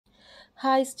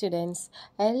Hi students,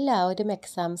 എല്ലാവരും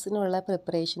എക്സാംസിനുള്ള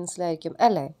പ്രിപ്പറേഷൻസിലായിരിക്കും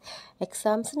അല്ലേ?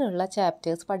 എക്സാംസിനുള്ള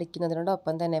chapters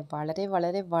പഠിക്കുന്നതിനോടൊപ്പം തന്നെ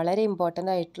വളരെ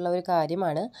ഇമ്പോർട്ടൻ്റ് ആയിട്ടുള്ള ഒരു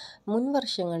കാര്യമാണ് മുൻ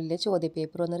വർഷങ്ങളിലെ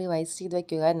ചോദ്യപേപ്പർ ഒന്ന് റിവൈസ് ചെയ്ത്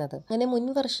വയ്ക്കുക എന്നത്. അങ്ങനെ മുൻ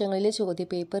വർഷങ്ങളിലെ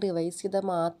ചോദ്യപേപ്പർ റിവൈസ് ചെയ്താൽ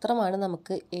മാത്രമാണ്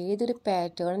നമുക്ക് ഏതൊരു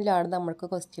പാറ്റേണിലാണ് നമ്മൾക്ക്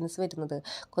ക്വസ്റ്റ്യൻസ് വരുന്നത്,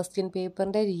 ക്വസ്റ്റ്യൻ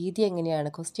പേപ്പറിൻ്റെ രീതി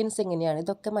എങ്ങനെയാണ്, ക്വസ്റ്റ്യൻസ് എങ്ങനെയാണ്,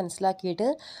 ഇതൊക്കെ മനസ്സിലാക്കിയിട്ട്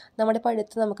നമ്മുടെ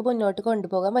പഠിത്തം നമുക്ക് മുന്നോട്ട്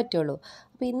കൊണ്ടുപോകാൻ പറ്റുള്ളൂ.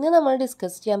 അപ്പോൾ ഇന്ന് നമ്മൾ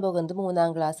ഡിസ്കസ് ചെയ്യാൻ പോകുന്നത്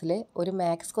 3ാം ക്ലാസ്സിലെ ഒരു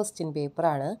മാത്സ് ക്വസ്റ്റ്യൻ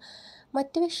പേപ്പറാണ്.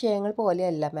 മറ്റ് വിഷയങ്ങൾ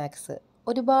പോലെയല്ല മാത്സ്,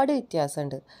 ഒരുപാട്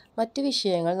വ്യത്യാസമുണ്ട്. മറ്റ്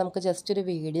വിഷയങ്ങൾ നമുക്ക് ജസ്റ്റ് ഒരു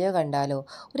വീഡിയോ കണ്ടാലോ,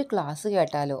 ഒരു ക്ലാസ്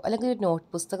കേട്ടാലോ, അല്ലെങ്കിൽ ഒരു നോട്ട്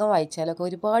പുസ്തകം വായിച്ചാലോ ഒക്കെ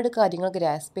ഒരുപാട് കാര്യങ്ങൾ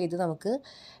ഗ്രാസ്പ് ചെയ്ത് നമുക്ക്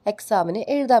എക്സാമിന്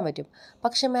എഴുതാൻ പറ്റും.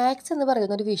 പക്ഷെ മാത്സ് എന്ന്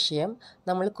പറയുന്ന ഒരു വിഷയം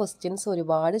നമ്മൾ ക്വസ്റ്റ്യൻസ്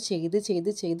ഒരുപാട്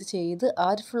ചെയ്ത് ആ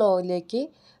ഒരു ഫ്ലോയിലേക്ക്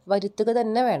വരുത്തുക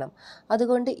തന്നെ വേണം.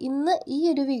 അതുകൊണ്ട് ഇന്ന് ഈ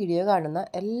ഒരു വീഡിയോ കാണുന്ന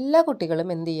എല്ലാ കുട്ടികളും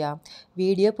എന്ത് ചെയ്യാം,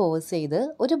 വീഡിയോ പോസ് ചെയ്ത്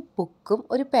ഒരു ബുക്കും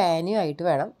ഒരു പേനയും ആയിട്ട്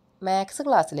വേണം മാത്സ്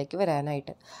ക്ലാസ്സിലേക്ക്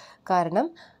വരാനായിട്ട്. കാരണം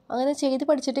അങ്ങനെ ചെയ്ത്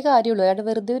പഠിച്ചിട്ട് കാര്യമുള്ളൂ, അല്ലാണ്ട്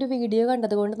വെറുതെ ഒരു വീഡിയോ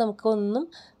കണ്ടതുകൊണ്ട് നമുക്കൊന്നും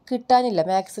കിട്ടാനില്ല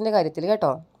മാത്സിൻ്റെ കാര്യത്തിൽ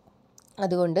കേട്ടോ.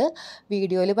 അതുകൊണ്ട്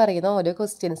വീഡിയോയിൽ പറയുന്ന ഓരോ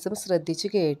ക്വസ്റ്റ്യൻസും ശ്രദ്ധിച്ച്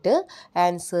കേട്ട്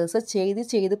ആൻസേഴ്സ്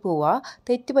ചെയ്ത് പോവുക.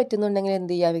 തെറ്റ് പറ്റുന്നുണ്ടെങ്കിൽ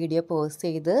എന്ത് ചെയ്യുക, വീഡിയോ പോസ്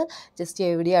ചെയ്ത് ജസ്റ്റ്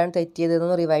എവിടെയാണ്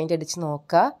തെറ്റിയതെന്ന് റിവൈൻഡ് അടിച്ച്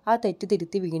നോക്കുക. ആ തെറ്റ്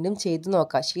തിരുത്തി വീണ്ടും ചെയ്ത്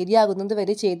നോക്കുക. ശരിയാകുന്നത്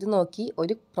വരെ ചെയ്ത് നോക്കി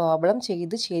ഒരു പ്രോബ്ലം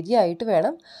ചെയ്ത് ശരിയായിട്ട്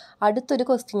വേണം അടുത്തൊരു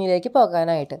ക്വസ്റ്റ്യനിലേക്ക്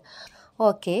പോകാനായിട്ട്.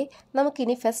 ഓക്കെ,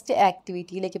 നമുക്കിനി ഫസ്റ്റ്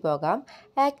ആക്ടിവിറ്റിയിലേക്ക് പോകാം.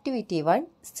 Activity 1,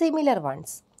 similar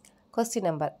once. Question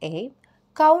number A,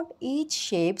 count each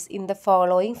shapes in the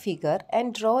following figure and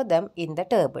draw them in the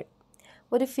table.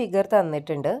 ഒരു ഫിഗർ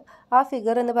തന്നിട്ടുണ്ട്. ആ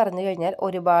ഫിഗർ എന്ന് പറഞ്ഞു കഴിഞ്ഞാൽ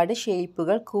ഒരുപാട്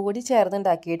ഷേപ്പുകൾ കൂടി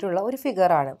ചേർന്നുണ്ടാക്കിയിട്ടുള്ള ഒരു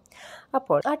ഫിഗറാണ്.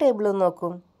 അപ്പോൾ ആ ടേബിൾ ഒന്ന്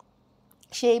നോക്കും.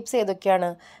 ഷേപ്സ് ഏതൊക്കെയാണ്?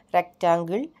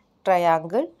 Rectangle,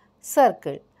 triangle,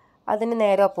 circle. അതിന്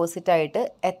നേരെ ഓപ്പോസിറ്റായിട്ട്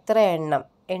എത്ര എണ്ണം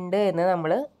ഉണ്ട് എന്ന്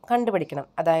നമ്മൾ കണ്ടുപിടിക്കണം.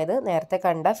 അതായത് നേരത്തെ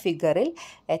കണ്ട ഫിഗറിൽ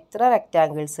എത്ര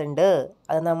റെക്റ്റാങ്കിൾസ് ഉണ്ട്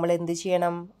അത് നമ്മൾ എന്ത്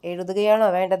ചെയ്യണം, എഴുതുകയാണോ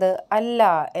വേണ്ടത്? അല്ല,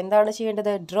 എന്താണ്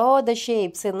ചെയ്യേണ്ടത്? ഡ്രോ ദ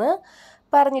ഷേപ്സ് എന്ന്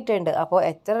പറഞ്ഞിട്ടുണ്ട്. അപ്പോൾ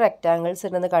എത്ര റെക്റ്റാങ്കിൾസ്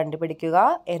ഉണ്ടെന്ന് കണ്ടുപിടിക്കുക,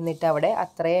 എന്നിട്ട് അവിടെ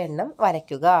അത്രയും എണ്ണം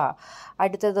വരയ്ക്കുക.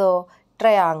 അടുത്തതോ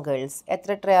ട്രയാങ്കിൾസ്.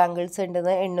 എത്ര ട്രയാങ്കിൾസ്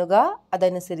ഉണ്ടെന്ന് എണ്ണുക,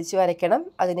 അതനുസരിച്ച് വരയ്ക്കണം.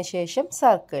 അതിനുശേഷം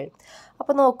സർക്കിൾ.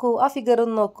 അപ്പോൾ നോക്കൂ, ആ ഫിഗർ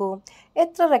ഒന്ന് നോക്കൂ.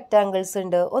 എത്ര റെക്റ്റാങ്കിൾസ്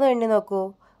ഉണ്ട് ഒന്ന് എണ്ണി നോക്കൂ.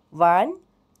 1,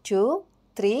 2,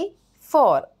 3,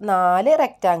 4. 4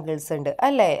 റെക്റ്റാങ്കിൾസ് ഉണ്ട്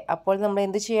അല്ലേ? അപ്പോൾ നമ്മൾ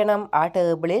എന്ത് ചെയ്യണം, ആ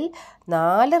ടേബിളിൽ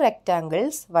 4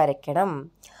 റെക്റ്റാങ്കിൾസ് വരയ്ക്കണം.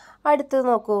 അടുത്തത്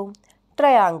നോക്കൂ,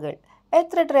 ട്രയാങ്കിൾ.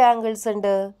 എത്ര ട്രയാങ്കിൾസ്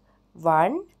ഉണ്ട്?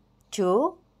 1, 2,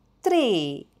 3.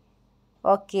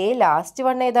 ഓക്കെ, ലാസ്റ്റ്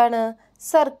വൺ ഏതാണ്?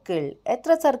 സർക്കിൾ.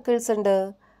 എത്ര സർക്കിൾസ് ഉണ്ട്?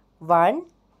 1,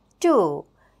 2.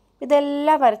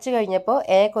 ഇതെല്ലാം വരച്ചു കഴിഞ്ഞപ്പോൾ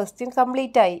A ക്വസ്റ്റ്യൻ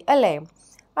കംപ്ലീറ്റ് ആയി അല്ലേ?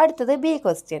 അടുത്തത് B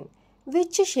question.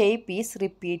 Which shape is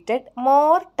repeated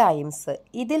more times?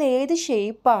 ഇതിലേത്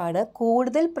ഷേപ്പാണ്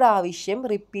കൂടുതൽ പ്രാവശ്യം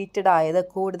റിപ്പീറ്റഡ് ആയത്,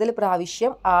 കൂടുതൽ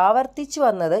പ്രാവശ്യം ആവർത്തിച്ചു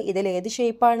വന്നത്? ഇതിലേത്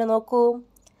ഷേപ്പാണ്? നോക്കൂ,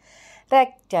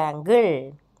 റെക്റ്റാങ്കിൾ.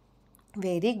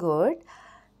 Very good.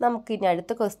 നമുക്കിനി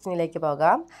അടുത്ത ക്വസ്റ്റ്യനിലേക്ക്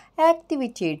പോകാം.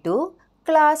 Activity 2,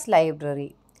 class library.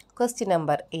 Question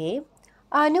number A,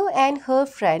 Anu and her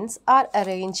friends are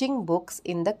arranging books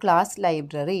in the class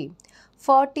library.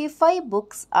 45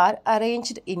 books are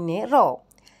arranged in a row.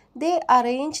 They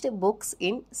arranged books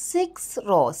in 6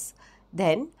 rows.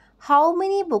 Then, how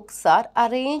many books are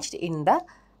arranged in the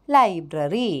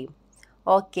library?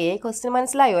 Okay, question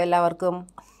മനസ്സിലായോ എല്ലാവർക്കും?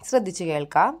 ശ്രദ്ധിച്ചു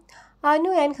കേൾക്കാം.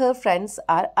 Anu and her friends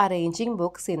are arranging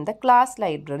books in the class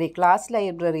library. Class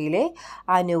ലൈബ്രറിയിലെ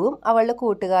അനുവും അവളുടെ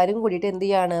കൂട്ടുകാരും കൂടിയിട്ട് എന്ത്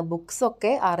ചെയ്യാണ്,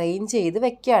 ബുക്സൊക്കെ arrange ചെയ്ത്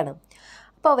വെക്കുകയാണ്.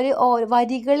 അപ്പോൾ അവർ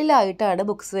വരികളിലായിട്ടാണ്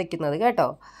ബുക്സ് വെക്കുന്നത് കേട്ടോ.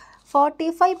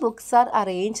 45 books are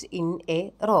arranged in A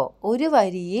raw. ഒരു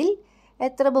വരിയിൽ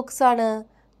എത്ര ബുക്സ് ആണ്?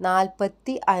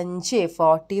 45.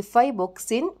 45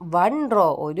 ബുക്സ് ഇൻ 1 റോ.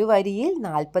 ഒരു വരിയിൽ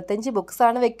 45 ബുക്സ്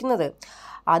ആണ് വെക്കുന്നത്.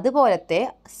 അതുപോലത്തെ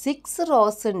 6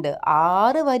 റോസ് ഉണ്ട്,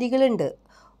 6 വരികളുണ്ട്.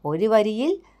 ഒരു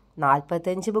വരിയിൽ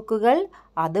 45 ബുക്കുകൾ,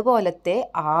 അതുപോലത്തെ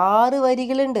 6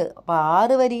 വരികളുണ്ട്. അപ്പോൾ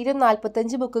 6 വരിയിലും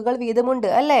 45 ബുക്കുകൾ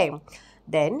വീതമുണ്ട് അല്ലേ?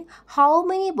 Then how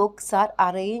many books are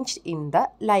arranged in the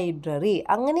library?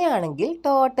 അങ്ങനെയാണെങ്കിൽ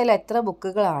ടോട്ടൽ എത്ര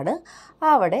ബുക്കുകളാണ്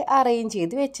അവിടെ അറേഞ്ച്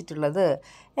ചെയ്ത് വെച്ചിട്ടുള്ളത്?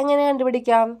 എങ്ങനെ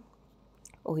കണ്ടുപിടിക്കാം?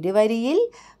 ഒരു വരിയിൽ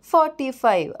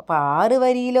 45, അപ്പോൾ 6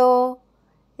 വരിയിലോ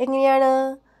എങ്ങനെയാണ്?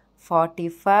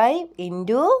 45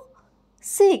 ഇൻറ്റു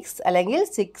 6 അല്ലെങ്കിൽ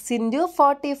 6 ഇൻറ്റു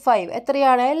 45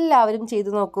 എത്രയാണ്? എല്ലാവരും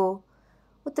ചെയ്ത് നോക്കൂ.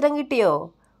 ഉത്തരം കിട്ടിയോ?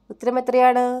 ഉത്തരം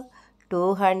എത്രയാണ്?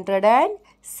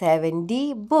 270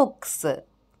 ബുക്സ്.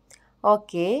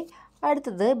 ഓക്കെ,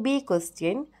 അടുത്തത് B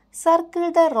question. Circle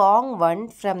the wrong one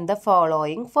from the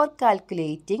following four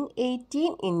calculating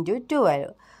 18 into 12.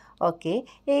 Okay,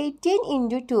 18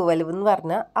 into 12 എന്ന്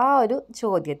പറഞ്ഞ ആ ഒരു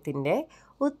ചോദ്യത്തിൻ്റെ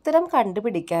ഉത്തരം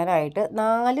കണ്ടുപിടിക്കാനായിട്ട്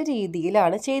 4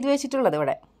 രീതിയിലാണ് ചെയ്തു വെച്ചിട്ടുള്ളത്.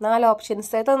 ഇവിടെ 4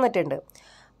 ഓപ്ഷൻസ് തന്നിട്ടുണ്ട്.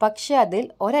 പക്ഷെ അതിൽ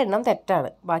ഒരെണ്ണം തെറ്റാണ്,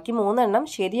 ബാക്കി 3 എണ്ണം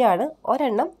ശരിയാണ്,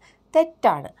 ഒരെണ്ണം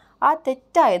തെറ്റാണ്. ആ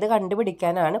തെറ്റായത്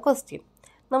കണ്ടുപിടിക്കാനാണ് ക്വസ്റ്റ്യൻ.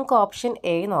 നമുക്ക് ഓപ്ഷൻ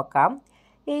എ നോക്കാം.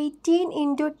 18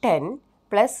 ഇൻറ്റു 10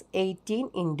 പ്ലസ് 18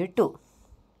 ഇൻറ്റു 2.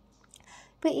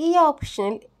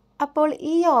 അപ്പോൾ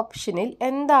ഈ ഓപ്ഷനിൽ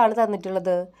എന്താണ്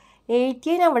തന്നിട്ടുള്ളത്?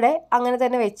 18 അവിടെ അങ്ങനെ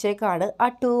തന്നെ വെച്ചേക്കാണ്. ആ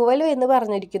 12 എന്ന്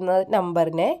പറഞ്ഞിരിക്കുന്ന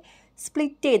നമ്പറിനെ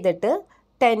സ്പ്ലിറ്റ് ചെയ്തിട്ട്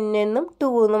 10 എന്നും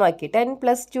 2 എന്നും ആക്കി. 10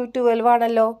 പ്ലസ് 2 12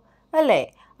 ആണല്ലോ, അല്ലേ?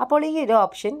 അപ്പോൾ ഈ ഒരു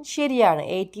ഓപ്ഷൻ ശരിയാണ്.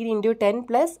 18 ഇൻറ്റു 10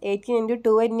 പ്ലസ് 18 ഇൻറ്റു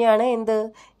 2 തന്നെയാണ് എന്ത്?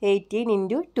 18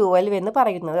 ഇൻറ്റു 12 എന്ന്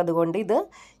പറയുന്നത്. അതുകൊണ്ട് ഇത്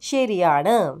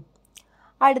ശരിയാണ്.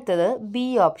 അടുത്തത് ബി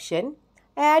ഓപ്ഷൻ.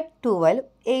 Add 12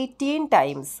 18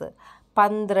 times.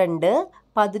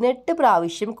 18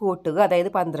 പ്രാവശ്യം കൂട്ടുക. അതായത്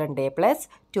 12 പ്ലസ്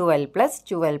 12 പ്ലസ്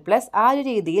 12 പ്ലസ് ആ ഒരു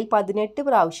രീതിയിൽ 18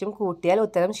 പ്രാവശ്യം കൂട്ടിയാൽ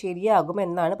ഉത്തരം ശരിയാകും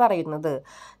എന്നാണ് പറയുന്നത്.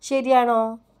 ശരിയാണോ?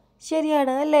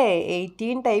 ശരിയാണ്, അല്ലേ?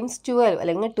 18 ടൈംസ് 12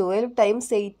 അല്ലെങ്കിൽ 12 ടൈംസ്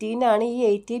 18 ആണ് ഈ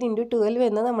 18 ഇൻറ്റു 12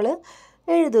 എന്ന് നമ്മൾ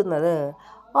എഴുതുന്നത്.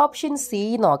 ഓപ്ഷൻ സി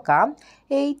നോക്കാം.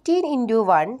 18 ഇൻറ്റു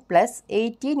 1 പ്ലസ്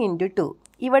 18 ഇൻറ്റു 2.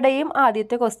 ഇവിടെയും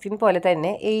ആദ്യത്തെ ക്വസ്റ്റ്യൻ പോലെ തന്നെ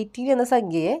 18 എന്ന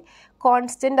സംഖ്യയെ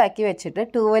കോൺസ്റ്റൻ്റ് ആക്കി വെച്ചിട്ട്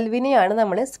 12നെയാണ്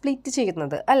നമ്മൾ സ്പ്ലിറ്റ്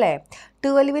ചെയ്യുന്നത്, അല്ലേ?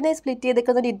 12നെ സ്പ്ലിറ്റ്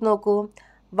ചെയ്തേക്കുന്നത് ഇത് നോക്കൂ.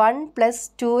 1 പ്ലസ്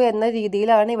 2 എന്ന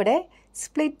രീതിയിലാണ് ഇവിടെ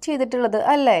സ്പ്ലിറ്റ് ചെയ്തിട്ടുള്ളത്,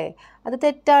 അല്ലേ? അത്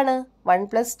തെറ്റാണ്. 1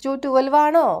 പ്ലസ് 2 12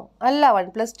 ആണോ? അല്ല, 1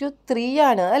 പ്ലസ് 2 3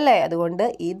 ആണ്, അല്ലേ? അതുകൊണ്ട്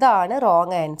ഇതാണ്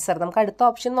റോങ് ആൻസർ. നമുക്ക് അടുത്ത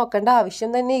ഓപ്ഷൻ നോക്കേണ്ട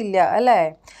ആവശ്യം തന്നെ ഇല്ല, അല്ലേ?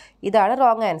 ഇതാണ്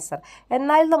റോങ് ആൻസർ.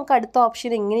 എന്നാൽ നമുക്ക് അടുത്ത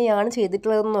ഓപ്ഷൻ എങ്ങനെയാണ്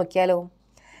ചെയ്തിട്ടുള്ളതെന്ന് നോക്കിയാലോ.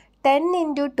 10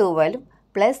 ഇൻറ്റു 12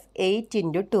 പ്ലസ് 8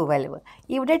 ഇൻറ്റു 12.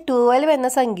 ഇവിടെ 12 എന്ന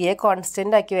സംഖ്യയെ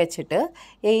കോൺസ്റ്റൻ്റ് ആക്കി വെച്ചിട്ട്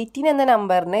 18 എന്ന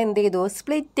നമ്പറിനെ എന്ത് ചെയ്തു?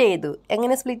 സ്പ്ലിറ്റ് ചെയ്തു.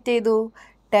 എങ്ങനെ സ്പ്ലിറ്റ് ചെയ്തു?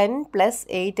 10 പ്ലസ്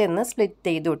 8 എന്ന് സ്പ്ലിറ്റ്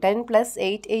ചെയ്തു. 10 പ്ലസ്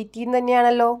 8 18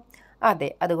 തന്നെയാണല്ലോ, അതെ.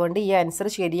 അതുകൊണ്ട് ഈ ആൻസർ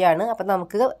ശരിയാണ്. അപ്പം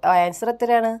നമുക്ക് ആൻസർ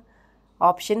എത്രയാണ്?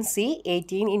 Option C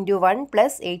 18 into 1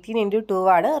 plus 18 into 2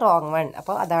 ആണ് റോങ് വൺ.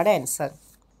 അപ്പോൾ അതാണ് answer.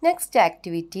 Next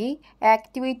activity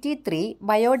 3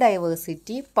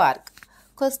 biodiversity park.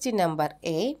 Question number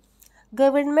A.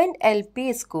 Government LP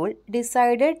school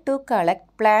decided to collect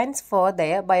plants for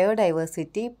their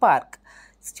biodiversity park.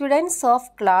 Students of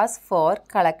class 4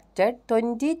 collected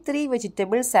 23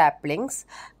 vegetable saplings,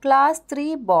 class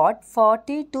 3 bought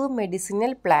 42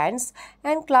 medicinal plants,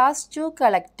 and class 2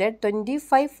 collected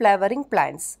 25 flowering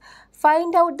plants.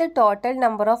 Find out the total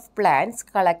number of plants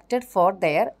collected for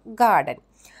their garden.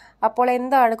 അപ്പോൾ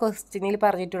എന്താണ് ക്വസ്റ്റ്യനിൽ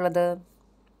പറഞ്ഞിട്ടുള്ളത്?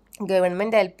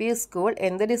 Government LP school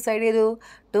എന്ത് decide ചെയ്തു?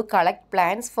 To collect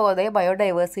plants for the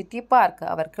biodiversity park.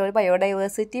 അവർക്ക് ഒരു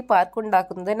biodiversity park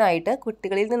ഉണ്ടാക്കുന്നതിനായിട്ട്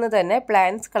കുട്ടികളിൽ നിന്ന് തന്നെ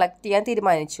പ്ലാന്റ്സ് കളക്ട് ചെയ്യാൻ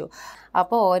തീരുമാനിച്ചു.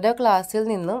 അപ്പോൾ ഓരോ ക്ലാസ്സിൽ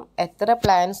നിന്നും എത്ര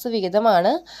പ്ലാന്റ്സ്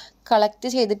വീതമാണ് കളക്ട്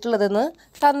ചെയ്തിട്ടുള്ളതെന്ന്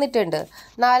തന്നിട്ടുണ്ട്.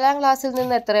 4ാം ക്ലാസ്സിൽ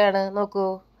നിന്ന് എത്രയാണ് നോക്കൂ.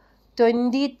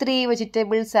 23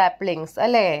 വെജിറ്റബിൾ സാപ്ലിങ്സ്,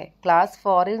 അല്ലേ? ക്ലാസ്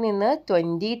 4ൽ നിന്ന്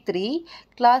 23,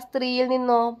 ക്ലാസ് 3യിൽ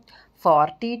നിന്നോ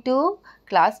 42,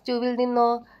 ക്ലാസ് 2വിൽ നിന്നോ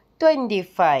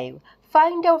 25.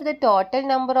 Find out the total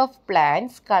number of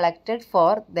plants collected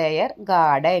for their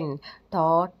garden.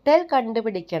 Total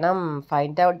കണ്ടുപിടിക്കണം.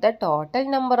 Find out the total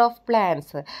number of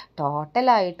plants.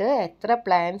 ടോട്ടലായിട്ട് എത്ര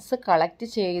പ്ലാന്റ്സ് കളക്ട്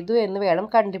ചെയ്തു എന്ന് വേണം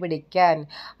കണ്ടുപിടിക്കാൻ.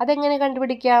 അതെങ്ങനെ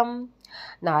കണ്ടുപിടിക്കാം?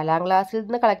 4ാം ക്ലാസ്സിൽ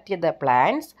നിന്ന് കളക്ട് ചെയ്ത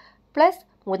plants plus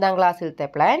 3ാം ക്ലാസ്സിലത്തെ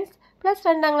plants plus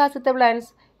 2ാം ക്ലാസ്സിലത്തെ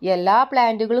plants, എല്ലാ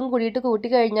പ്ലാന്റുകളും കൂട്ടി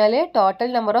കഴിഞ്ഞാൽ ടോട്ടൽ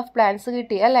നമ്പർ ഓഫ് പ്ലാന്റ്സ്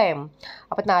കിട്ടി, അല്ലേ?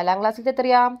 അപ്പോൾ 4ാം ക്ലാസ്സിലത്തെ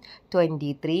എത്രയാ?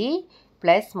 23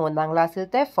 പ്ലസ് 3ാം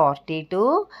ക്ലാസ്സിലത്തെ 42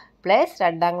 പ്ലസ്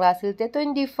 2ാം ക്ലാസ്സിലത്തെ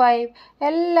 25.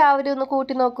 എല്ലാവരും ഒന്ന്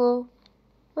കൂട്ടി നോക്കൂ,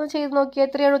 ഒന്ന് ചെയ്ത് നോക്കിയാൽ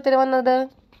എത്രയാണ് ഉത്തരം വന്നത്?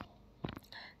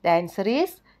 The answer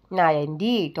is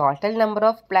 90. Total number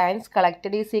of plants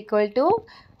collected is equal to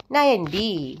 90.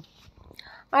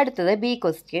 അടുത്തത് B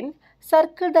question.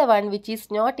 Circle the one which is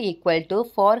not equal to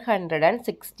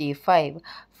 465.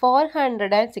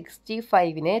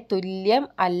 465ന് തുല്യം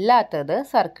അല്ലാത്തത്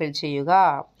സർക്കിൾ ചെയ്യുക.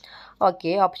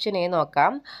 ഓക്കെ, ഓപ്ഷൻ എ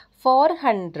നോക്കാം.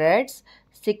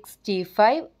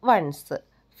 465 വൺസ്.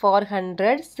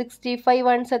 465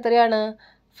 വൺസ് എത്രയാണ്?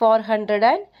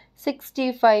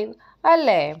 465,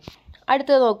 അല്ലേ?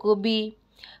 അടുത്തത് നോക്കൂ ബി.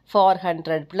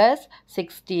 400 പ്ലസ്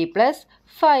 60 പ്ലസ്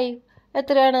 5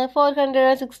 എത്രയാണ്?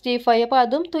 465. അപ്പോൾ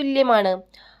അതും തുല്യമാണ്.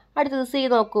 അടുത്തത് സി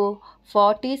നോക്കൂ.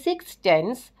 46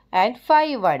 ടെൻസ് ആൻഡ്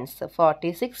 5 വൺസ്.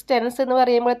 46 ടെൻസ് എന്ന്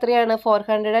പറയുമ്പോൾ എത്രയാണ്?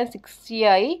 460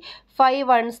 ആയി. 5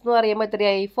 വൺസ് എന്ന് പറയുമ്പോൾ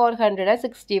എത്രയായി?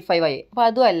 465 ആയി. അപ്പോൾ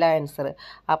അതും അല്ല ആൻസർ.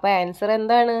 അപ്പോൾ ആൻസർ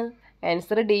എന്താണ്?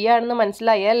 ആൻസർ ഡി ആണെന്ന്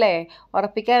മനസ്സിലായി അല്ലേ?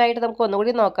 ഉറപ്പിക്കാനായിട്ട് നമുക്ക്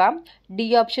ഒന്നുകൂടി നോക്കാം. ഡി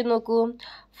ഓപ്ഷൻ നോക്കൂ.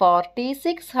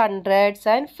 4600s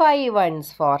and 5 ones.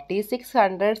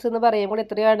 4600s എന്ന് പറയുമ്പോൾ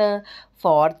എത്രയാണ്?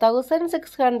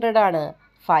 4600 ആണ്.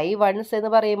 5 ones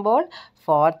എന്ന് പറയുമ്പോൾ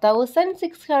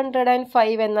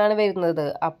 4605 എന്നാണ് വരുന്നത്.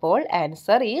 അപ്പോൾ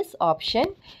ആൻസർ ഈസ് ഓപ്ഷൻ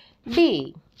ഡി.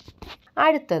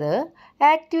 അടുത്തത്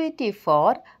activity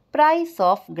 4 price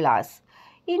of glass.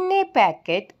 In a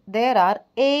packet there are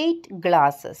 8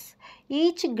 glasses.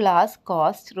 Each glass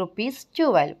costs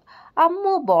 ₹12.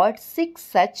 Ammu bought 6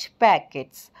 such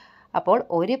packets. അപ്പോൾ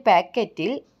ഒരു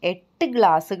പാക്കറ്റിൽ 8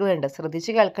 ഗ്ലാസ്സുകളുണ്ട്.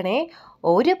 ശ്രദ്ധിച്ച് കേൾക്കണേ.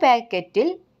 ഒരു പാക്കറ്റിൽ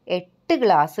 8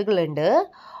 ഗ്ലാസ്സുകളുണ്ട്.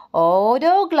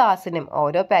 ഓരോ ഗ്ലാസ്സിനും,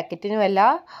 ഓരോ പാക്കറ്റിനുമല്ല,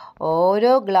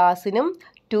 ഓരോ ഗ്ലാസ്സിനും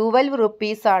 12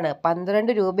 rupees ആണ്.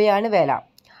 12 രൂപയാണ് വില.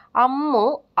 അമ്മു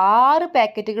 6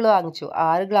 പാക്കറ്റുകൾ വാങ്ങിച്ചു.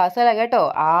 6 ഗ്ലാസ് അല്ല കേട്ടോ,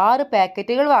 6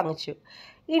 പാക്കറ്റുകൾ വാങ്ങിച്ചു.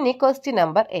 ഇനി question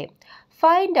number A.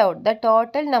 Find out the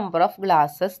total number of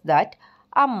glasses that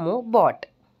Ammu boat.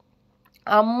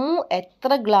 Ammu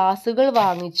എത്ര ഗ്ലാസുകൾ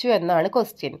വാങ്ങിച്ചു എന്നാണ്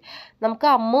ക്വസ്റ്റ്യൻ. നമുക്ക്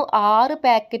അമ്മു 6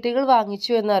 പാക്കറ്റുകൾ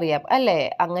വാങ്ങിച്ചു എന്നറിയാം അല്ലേ?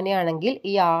 അങ്ങനെയാണെങ്കിൽ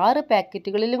ഈ 6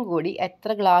 പാക്കറ്റുകളിലും കൂടി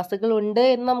എത്ര ഗ്ലാസുകൾ ഉണ്ട്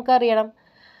എന്ന് നമുക്കറിയണം.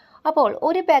 അപ്പോൾ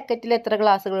ഒരു പാക്കറ്റിൽ എത്ര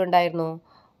ഗ്ലാസുകൾ ഉണ്ടായിരുന്നു?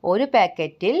 ഒരു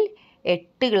പാക്കറ്റിൽ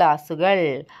 8 ഗ്ലാസുകൾ.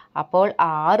 അപ്പോൾ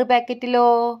 6 പാക്കറ്റിലോ?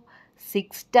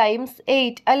 6 times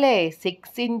 8 അല്ലേ?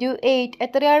 6 into 8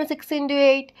 എത്രയാണ്? 6 into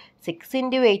 8 6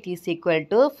 into 8 is equal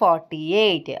to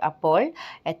 48. അപ്പോൾ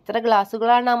എത്ര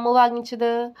ഗ്ലാസുകളാണ് അമ്മു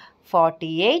വാങ്ങിച്ചത്?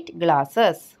 48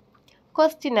 glasses.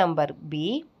 Question number B.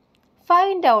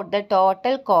 Find out the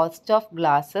total cost of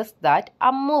glasses that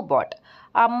Ammu boat.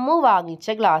 Ammu വാങ്ങിച്ച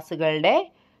ഗ്ലാസുകളുടെ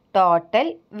ടോട്ടൽ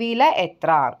വില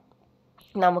എത്ര?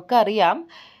 നമുക്കറിയാം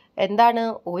എന്താണ്?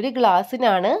 ഒരു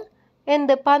ഗ്ലാസ്സിനാണ്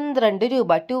എന്ത്? 12 രൂപ.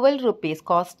 12 rupees.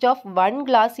 Cost of 1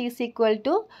 glass is equal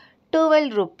to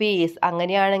 12 rupees.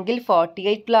 അങ്ങനെയാണെങ്കിൽ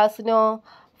 48 ഗ്ലാസ്സിനോ?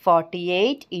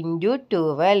 48 into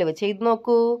 12 ചെയ്ത്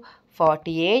നോക്കൂ.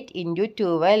 48 into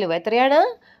 12 എത്രയാണ്?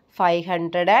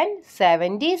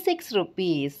 576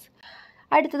 rupees.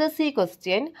 അടുത്തത് C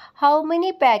question. How many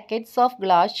packets of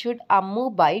glass should Ammu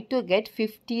by two get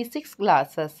 56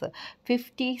 glasses?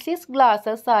 56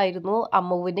 glasses ആയിരുന്നു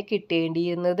അമ്മുവിന്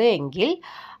കിട്ടേണ്ടിയിരുന്നത് എങ്കിൽ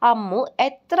അമ്മു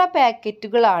എത്ര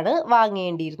പാക്കറ്റുകളാണ്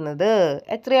വാങ്ങേണ്ടിയിരുന്നത്?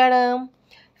 എത്രയാണ്?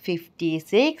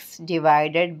 56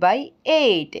 divided by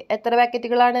 8. എത്ര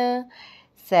പാക്കറ്റുകളാണ്?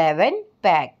 7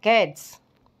 പാക്കറ്റ്സ്.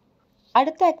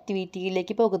 അടുത്ത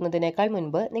ആക്ടിവിറ്റിയിലേക്ക് പോകുന്നതിനേക്കാൾ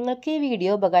മുൻപ് നിങ്ങൾക്ക് ഈ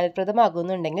വീഡിയോ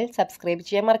ഉപകാരപ്രദമാകുന്നുണ്ടെങ്കിൽ സബ്സ്ക്രൈബ്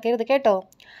ചെയ്യാൻ മറക്കരുത് കേട്ടോ.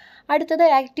 അടുത്തത്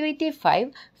activity 5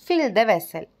 fill the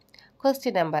vessel.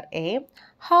 Question number A.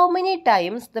 How many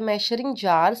times the measuring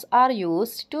jars are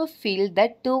used to fill the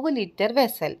 2 liter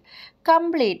vessel?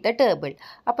 Complete the table.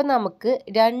 അപ്പം നമുക്ക്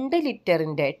 2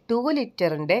 ലിറ്ററിൻ്റെ 2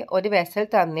 ലിറ്ററിൻ്റെ ഒരു വെസൽ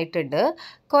തന്നിട്ടുണ്ട്.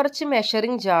 കുറച്ച്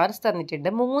മെഷറിംഗ് ജാർസ് തന്നിട്ടുണ്ട്.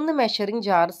 3 മെഷറിംഗ്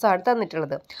ജാർസ് ആണ്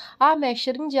തന്നിട്ടുള്ളത്. ആ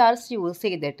മെഷറിംഗ് ജാർസ് യൂസ്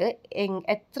ചെയ്തിട്ട്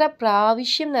എത്ര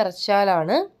പ്രാവശ്യം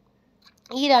നിറച്ചാലാണ്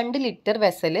ഈ 2 ലിറ്റർ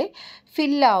വെസൽ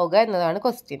ഫില്ലാവുക എന്നതാണ്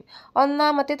ക്വസ്റ്റ്യൻ.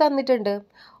 ഒന്നാമത്തെ തന്നിട്ടുണ്ട്.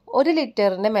 1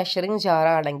 ലിറ്ററിൻ്റെ മെഷറിംഗ്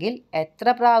ജാറാണെങ്കിൽ എത്ര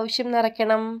പ്രാവശ്യം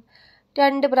നിറയ്ക്കണം?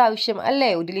 2 പ്രാവശ്യം അല്ലേ?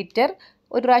 1 ലിറ്റർ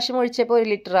ഒരു പ്രാവശ്യം ഒഴിച്ചപ്പോൾ 1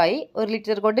 ലിറ്ററായി. 1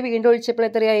 ലിറ്റർ കൊണ്ട് വീണ്ടും ഒഴിച്ചപ്പോൾ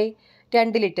എത്രയായി?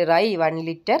 2 ലിറ്ററായി. 1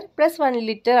 ലിറ്റർ പ്ലസ് 1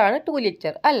 ലിറ്റർ ആണ് 2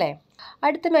 ലിറ്റർ അല്ലേ?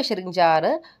 അടുത്ത മെഷറിംഗ്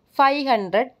ജാറ്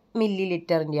 500 ml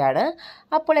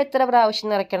അപ്പോൾ എത്ര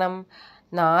പ്രാവശ്യം നിറയ്ക്കണം?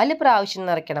 4 പ്രാവശ്യം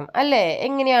നിറയ്ക്കണം അല്ലേ?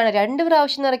 എങ്ങനെയാണ്? 2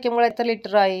 പ്രാവശ്യം നിറയ്ക്കുമ്പോൾ എത്ര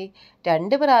ലിറ്ററായി?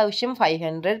 2 പ്രാവശ്യം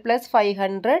 500 പ്ലസ്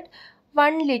 500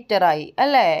 1 ലിറ്ററായി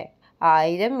അല്ലേ?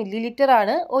 1000 ml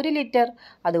ആണ് 1 ലിറ്റർ.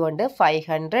 അതുകൊണ്ട്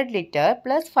 500 ലിറ്റർ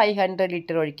പ്ലസ് 500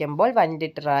 ലിറ്റർ ഒഴിക്കുമ്പോൾ 1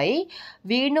 ലിറ്ററായി.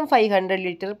 വീണ്ടും 500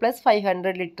 ലിറ്റർ പ്ലസ്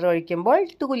 500 ലിറ്റർ ഒഴിക്കുമ്പോൾ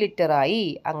 2 ലിറ്ററായി.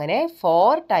 അങ്ങനെ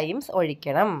 4 ടൈംസ്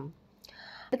ഒഴിക്കണം.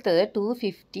 അടുത്തത്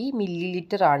 250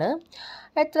 ml ആണ്.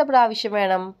 എത്ര പ്രാവശ്യം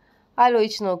വേണം?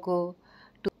 ആലോചിച്ച് നോക്കൂ.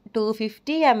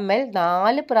 250 ml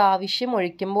 4 പ്രാവശ്യം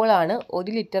ഒഴിക്കുമ്പോഴാണ്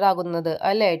 1 ലിറ്റർ ആകുന്നത്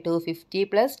അല്ലേ? 250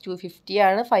 പ്ലസ് 250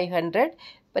 ആണ് 500.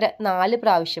 4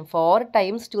 പ്രാവശ്യം 4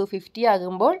 ടൈംസ് 250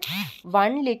 ആകുമ്പോൾ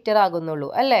 1 ലിറ്റർ ആകുന്നുള്ളൂ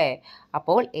അല്ലേ?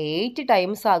 അപ്പോൾ 8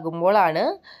 ടൈംസ് ആകുമ്പോഴാണ്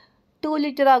 2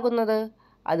 ലിറ്റർ ആകുന്നത്.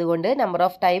 അതുകൊണ്ട് number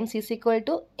of times is equal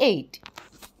to 8.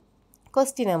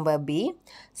 Question number B.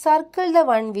 Circle the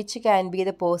one which can be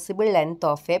the possible length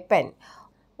of A pen.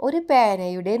 ഒരു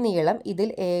പേനയുടെ നീളം ഇതിൽ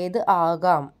ഏത്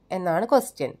ആകാം എന്നാണ്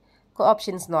ക്വസ്റ്റ്യൻ.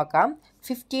 ഓപ്ഷൻസ് നോക്കാം.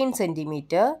 15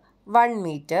 സെൻറ്റിമീറ്റർ, 1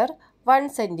 മീറ്റർ, 1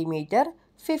 സെൻറ്റിമീറ്റർ,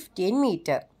 15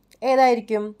 മീറ്റർ.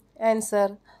 ഏതായിരിക്കും ആൻസർ?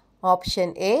 Option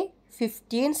A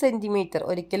 15 centimetre.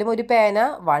 ഒരിക്കലും ഒരു പേന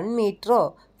 1 മീറ്ററോ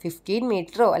 15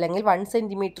 മീറ്ററോ അല്ലെങ്കിൽ 1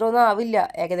 സെൻറ്റിമീറ്ററോ ഒന്നും ആവില്ല.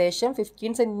 ഏകദേശം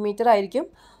 15 സെൻറ്റിമീറ്റർ ആയിരിക്കും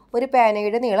ഒരു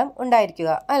പേനയുടെ നീളം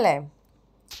ഉണ്ടായിരിക്കുക അല്ലേ?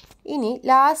 ഇനി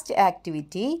last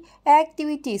activity,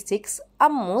 activity 6,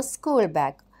 Ammu's school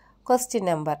bag. Question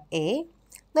number A,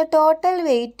 the total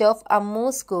weight of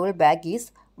Ammu's school bag is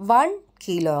 1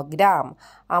 kilogram.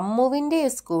 അമ്മുവിൻ്റെ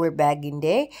school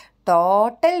ബാഗിൻ്റെ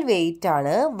total weight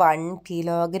ആണ് 1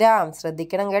 കിലോഗ്രാം.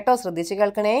 ശ്രദ്ധിക്കണം കേട്ടോ, ശ്രദ്ധിച്ച്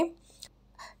കേൾക്കണേ.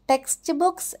 Text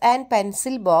books and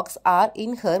pencil box are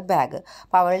in her bag.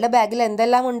 അപ്പോൾ അവളുടെ ബാഗിൽ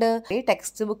എന്തെല്ലാം ഉണ്ട്?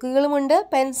 ടെക്സ്റ്റ് ബുക്കുകളുമുണ്ട്,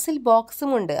 പെൻസിൽ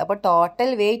ബോക്സും ഉണ്ട്. അപ്പോൾ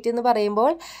ടോട്ടൽ വെയ്റ്റ് എന്ന്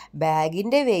പറയുമ്പോൾ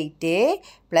ബാഗിൻ്റെ വെയ്റ്റ്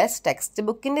പ്ലസ് ടെക്സ്റ്റ്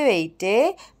ബുക്കിൻ്റെ വെയ്റ്റ്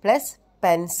പ്ലസ്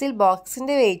പെൻസിൽ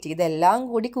ബോക്സിൻ്റെ വെയ്റ്റ്, ഇതെല്ലാം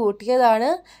കൂടി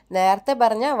കൂട്ടിയതാണ് നേരത്തെ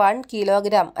പറഞ്ഞ 1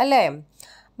 കിലോഗ്രാം അല്ലേ?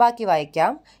 ബാക്കി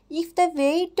വായിക്കാം. If the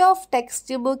weight of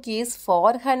text book is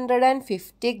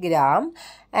 450 gram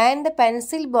and the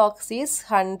pencil box is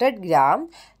 100 gram,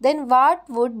 then what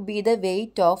would be the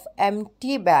weight of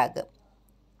empty bag?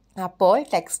 അപ്പോൾ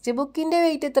ടെക്സ്റ്റ് ബുക്കിൻ്റെ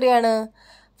വെയ്റ്റ് എത്രയാണ്?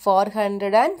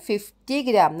 450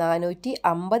 gram,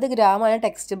 450 ഗ്രാമാണ്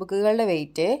ടെക്സ്റ്റ് ബുക്കുകളുടെ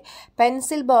വെയ്റ്റ്.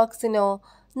 Pencil ബോക്സിനോ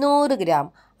 100 gram.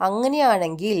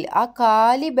 അങ്ങനെയാണെങ്കിൽ ആ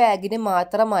കാലി ബാഗിന്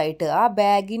മാത്രമായിട്ട് ആ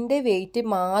ബാഗിൻ്റെ വെയ്റ്റ്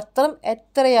മാത്രം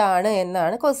എത്രയാണ്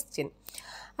എന്നാണ് ക്വസ്റ്റ്യൻ.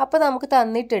 അപ്പോൾ നമുക്ക്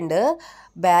തന്നിട്ടുണ്ട്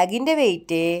ബാഗിൻ്റെ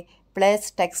വെയ്റ്റ് പ്ലസ്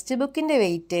ടെക്സ്റ്റ് ബുക്കിൻ്റെ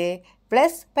വെയ്റ്റ്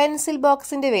പ്ലസ് പെൻസിൽ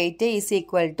ബോക്സിൻ്റെ weight is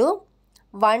equal to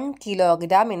 1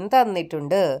 kilogram എന്ന്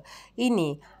തന്നിട്ടുണ്ട്. ഇനി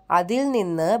അതിൽ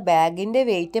നിന്ന് ബാഗിൻ്റെ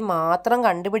വെയ്റ്റ് മാത്രം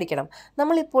കണ്ടുപിടിക്കണം.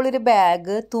 നമ്മളിപ്പോൾ ഒരു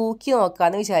ബാഗ് തൂക്കി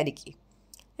നോക്കാമെന്ന് വിചാരിക്കുക.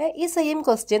 ഈ സെയിം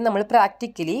ക്വസ്റ്റ്യൻ നമ്മൾ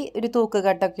പ്രാക്ടിക്കലി ഒരു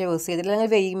തൂക്കുകട്ടൊക്കെ യൂസ് ചെയ്തിട്ട് അല്ലെങ്കിൽ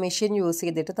വെയിങ് മെഷീൻ യൂസ്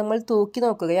ചെയ്തിട്ട് നമ്മൾ തൂക്കി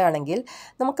നോക്കുകയാണെങ്കിൽ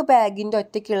നമുക്ക് ബാഗിൻ്റെ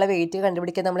ഒറ്റയ്ക്കുള്ള വെയിറ്റ്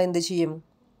കണ്ടുപിടിക്കാൻ നമ്മൾ എന്ത് ചെയ്യും?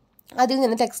 അതിൽ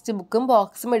നിന്ന് ടെക്സ്റ്റ് ബുക്കും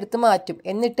ബോക്സും എടുത്ത് മാറ്റും.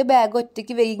 എന്നിട്ട് ബാഗ്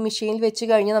ഒറ്റയ്ക്ക് വെയിങ് മെഷീനിൽ വെച്ച്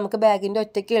കഴിഞ്ഞാൽ നമുക്ക് ബാഗിൻ്റെ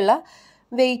ഒറ്റയ്ക്കുള്ള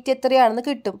വെയിറ്റ് എത്രയാണെന്ന്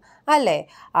കിട്ടും അല്ലേ?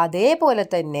 അതേപോലെ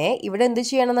തന്നെ ഇവിടെ എന്ത്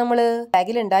ചെയ്യണം? നമ്മൾ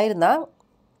ബാഗിലുണ്ടായിരുന്ന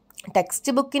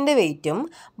ടെക്സ്റ്റ് ബുക്കിൻ്റെ വെയ്റ്റും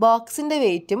ബോക്സിൻ്റെ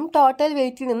വെയ്റ്റും ടോട്ടൽ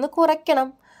വെയ്റ്റിൽ നിന്ന് കുറയ്ക്കണം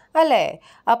അല്ലേ?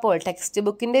 അപ്പോൾ ടെക്സ്റ്റ്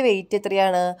ബുക്കിൻ്റെ വെയ്റ്റ്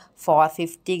എത്രയാണ്?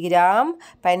 450 ഗ്രാം.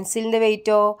 പെൻസിലിൻ്റെ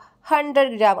വെയ്റ്റോ 100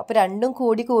 ഗ്രാം. അപ്പോൾ രണ്ടും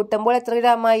കൂടി കൂട്ടുമ്പോൾ എത്ര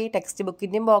ഗ്രാമായി? ടെക്സ്റ്റ്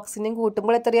ബുക്കിൻ്റെയും ബോക്സിൻ്റെയും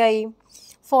കൂട്ടുമ്പോൾ എത്രയായി?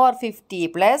 450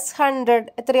 പ്ലസ് 100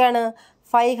 എത്രയാണ്?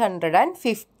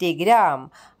 550 ഗ്രാം.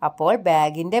 അപ്പോൾ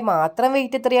ബാഗിൻ്റെ മാത്രം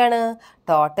വെയ്റ്റ് എത്രയാണ്?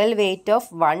 Total weight of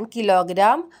 1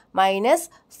 kilogram minus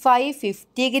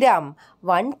 550 gram.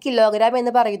 1 kilogram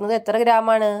എന്ന് പറയുന്നത് എത്ര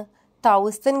ഗ്രാമാണ്?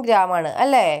 1000 ഗ്രാം ആണ്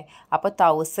അല്ലേ? അപ്പോൾ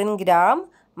 1000 ഗ്രാം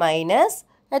മൈനസ്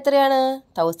എത്രയാണ്?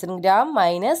 1000 gram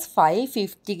minus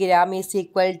 550 gram is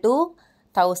equal to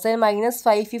 1000 minus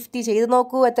 550 ചെയ്ത്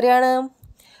നോക്കൂ, എത്രയാണ്?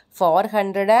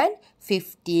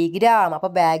 450 ഗ്രാം.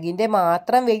 അപ്പോൾ ബാഗിൻ്റെ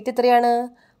മാത്രം വെയ്റ്റ് എത്രയാണ്?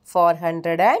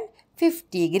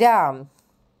 450 gram.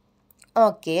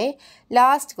 Okay,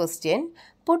 last question.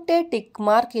 Put a tick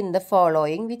mark in the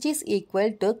following which is equal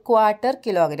to quarter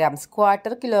kilograms.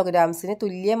 Quarter കിലോഗ്രാംസിന്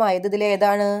തുല്യമായത് ഇതിൽ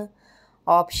ഏതാണ്?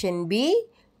 Option B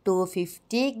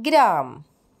 250 gram.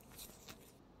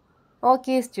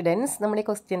 Okay students, നമ്മുടെ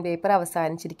ക്വസ്റ്റ്യൻ പേപ്പർ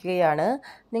അവസാനിച്ചിരിക്കുകയാണ്.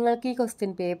 നിങ്ങൾക്ക് ഈ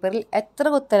ക്വസ്റ്റ്യൻ പേപ്പറിൽ എത്ര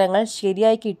ഉത്തരങ്ങൾ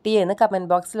ശരിയായി കിട്ടിയെന്ന് കമൻറ്റ്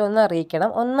ബോക്സിൽ ഒന്ന് അറിയിക്കണം.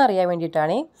 ഒന്നറിയാൻ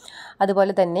വേണ്ടിയിട്ടാണ്.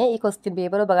 അതുപോലെ തന്നെ ഈ ക്വസ്റ്റ്യൻ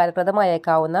പേപ്പർ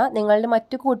ഉപകാരപ്രദമായേക്കാവുന്ന നിങ്ങളുടെ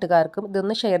മറ്റു കൂട്ടുകാർക്കും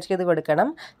ഇതൊന്ന് ഷെയർ ചെയ്ത് കൊടുക്കണം.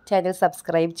 ചാനൽ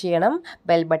സബ്സ്ക്രൈബ് ചെയ്യണം,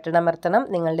 ബെൽ ബട്ടൺ അമർത്തണം.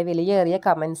 നിങ്ങളുടെ വിലയേറിയ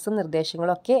കമൻസും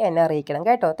നിർദ്ദേശങ്ങളും ഒക്കെ എന്നെ അറിയിക്കണം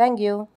കേട്ടോ. താങ്ക്